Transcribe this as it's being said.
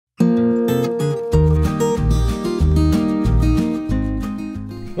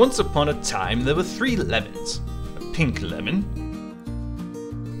Once upon a time there were 3 lemons. A pink lemon,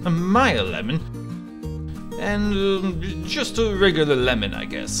 a Meyer lemon, and just a regular lemon, I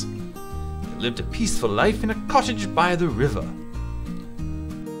guess. They lived a peaceful life in a cottage by the river.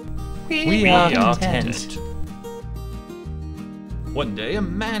 We are content. One day a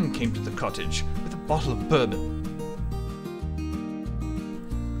man came to the cottage with a bottle of bourbon.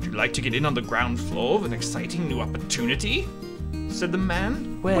 "Would you like to get in on the ground floor of an exciting new opportunity?" said the man.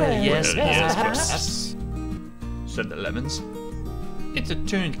 Well, yes, perhaps, said the lemons. it's a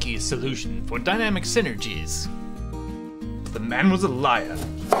turnkey solution for dynamic synergies. The man was a liar.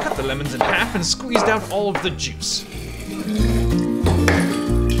 He cut the lemons in half and squeezed out all of the juice.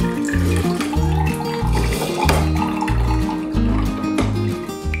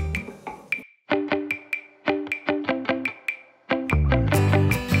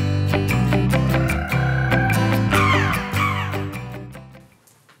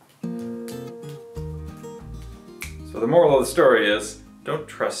 So the moral of the story is, don't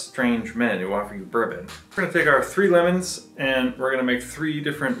trust strange men who offer you bourbon. We're gonna take our 3 lemons and we're gonna make 3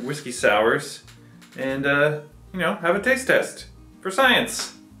 different whiskey sours and, you know, have a taste test for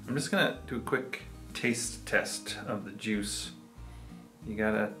science. I'm just gonna do a quick taste test of the juice. You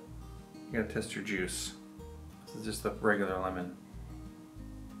gotta test your juice. This is just the regular lemon.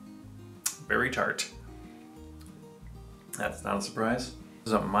 Very tart. That's not a surprise. This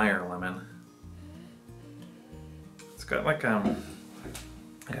is a Meyer lemon. It's got like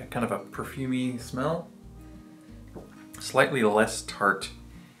kind of a perfumey smell. Slightly less tart,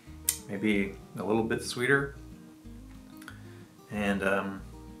 maybe a little bit sweeter, and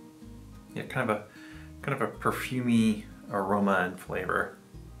yeah, kind of a perfumey aroma and flavor.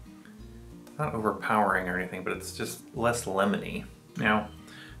 Not overpowering or anything, but it's just less lemony. Now,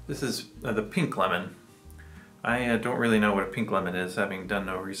 this is the pink lemon. I don't really know what a pink lemon is, having done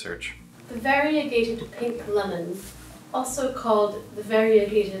no research. The variegated pink lemon, also called the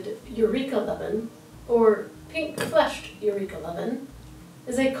variegated Eureka lemon, or pink-fleshed Eureka lemon,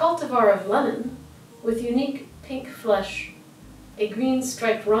 is a cultivar of lemon with unique pink flesh, a green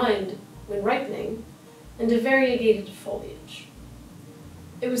striped rind when ripening, and a variegated foliage.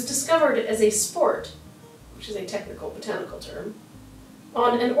 It was discovered as a sport, which is a technical botanical term,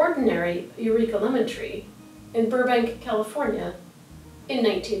 on an ordinary Eureka lemon tree in Burbank, California in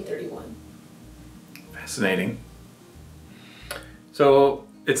 1931. Fascinating. So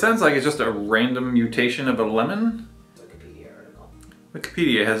it sounds like it's just a random mutation of a lemon. Wikipedia article.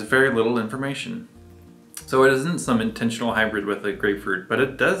 Wikipedia has very little information. So it isn't some intentional hybrid with a grapefruit, but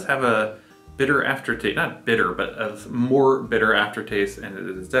it does have a bitter aftertaste. Not bitter, but a more bitter aftertaste, and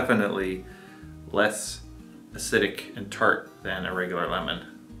it is definitely less acidic and tart than a regular lemon.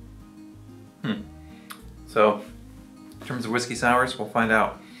 So in terms of whiskey sours, we'll find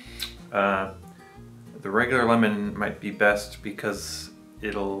out. The regular lemon might be best because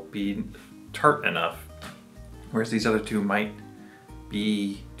it'll be tart enough, whereas these other 2 might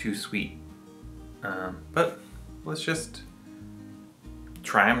be too sweet. But let's just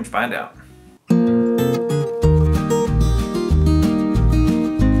try them and find out.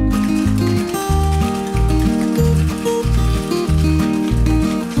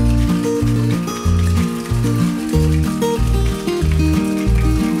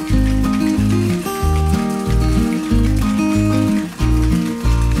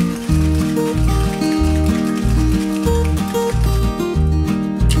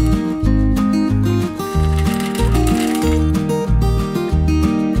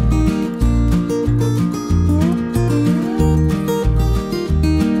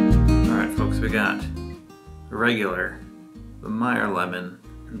 Regular, the Meyer lemon,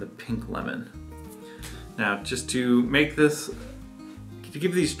 and the pink lemon. Now, just to make this, to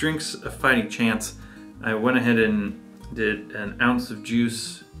give these drinks a fighting chance, I went ahead and did an ounce of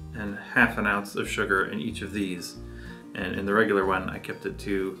juice and half an ounce of sugar in each of these. And in the regular one, I kept it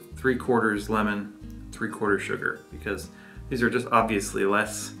to 3/4 lemon, 3/4 sugar, because these are just obviously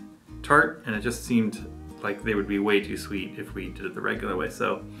less tart, and it just seemed like they would be way too sweet if we did it the regular way.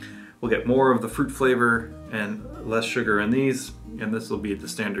 So we'll get more of the fruit flavor and less sugar in these, and this will be the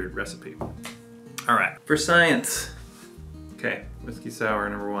standard recipe. All right, for science. Okay, whiskey sour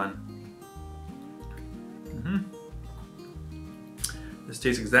number 1. This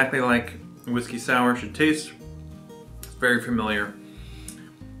tastes exactly like a whiskey sour should taste. It's very familiar.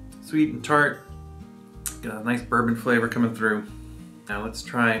 Sweet and tart. Got a nice bourbon flavor coming through. Now let's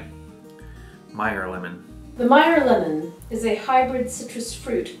try Meyer lemon. The Meyer lemon is a hybrid citrus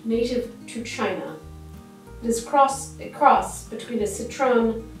fruit native to China. It is a cross between a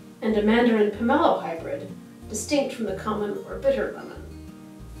citron and a mandarin pomelo hybrid, distinct from the common or bitter lemon.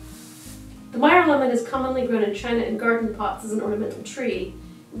 The Meyer lemon is commonly grown in China in garden pots as an ornamental tree.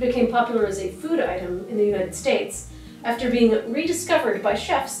 It became popular as a food item in the United States after being rediscovered by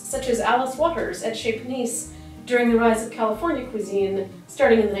chefs such as Alice Waters at Chez Panisse during the rise of California cuisine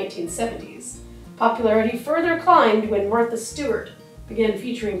starting in the 1970s. Popularity further climbed when Martha Stewart began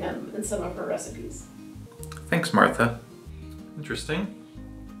featuring them in some of her recipes. Thanks, Martha. Interesting.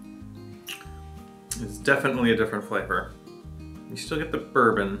 It's definitely a different flavor. You still get the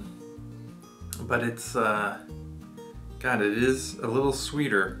bourbon, but it's, God, it is a little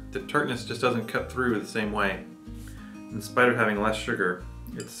sweeter. The tartness just doesn't cut through the same way. In spite of having less sugar,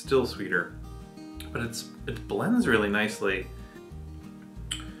 it's still sweeter. But it blends really nicely.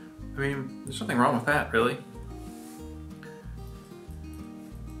 I mean, there's nothing wrong with that, really.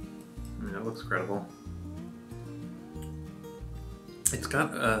 I mean, it looks credible. It's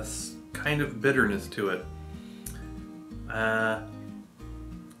got a kind of bitterness to it.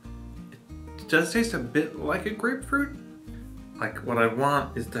 It does taste a bit like a grapefruit. Like, what I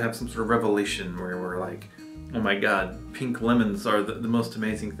want is to have some sort of revelation where we're like, oh my god, pink lemons are the most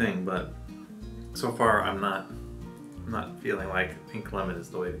amazing thing, but so far I'm not feeling like pink lemon is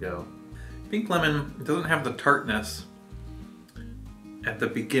the way to go. Pink lemon doesn't have the tartness at the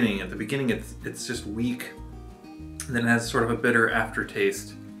beginning. At the beginning it's just weak, and then it has sort of a bitter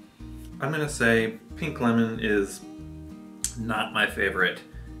aftertaste. I'm gonna say pink lemon is not my favorite,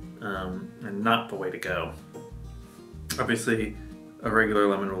 and not the way to go. Obviously, a regular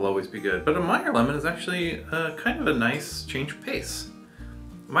lemon will always be good, but a Meyer lemon is actually kind of a nice change of pace.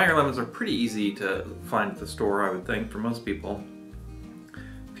 Meyer lemons are pretty easy to find at the store, I would think, for most people.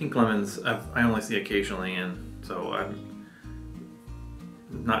 Pink lemons, I only see occasionally, and so I'm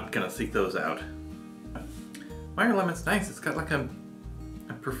not gonna seek those out. Meyer lemon's nice. It's got like a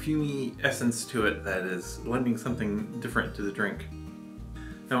perfumey essence to it that is lending something different to the drink.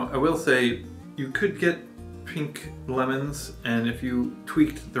 Now, I will say, you could get pink lemons, and if you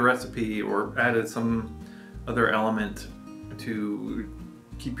tweaked the recipe or added some other element to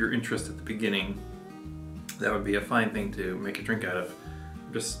keep your interest at the beginning, that would be a fine thing to make a drink out of.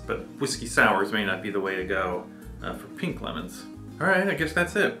 But whiskey sours may not be the way to go for pink lemons. All right, I guess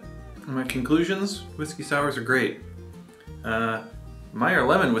that's it. My conclusions: whiskey sours are great. Meyer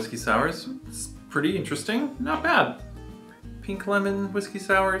lemon whiskey sours, it's pretty interesting, not bad. Pink lemon whiskey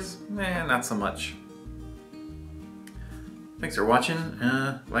sours, not so much. Thanks for watching.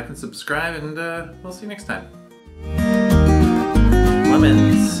 Like and subscribe, and we'll see you next time.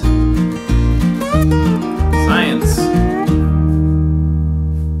 Lemons. Science.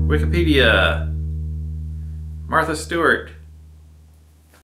 Wikipedia. Martha Stewart.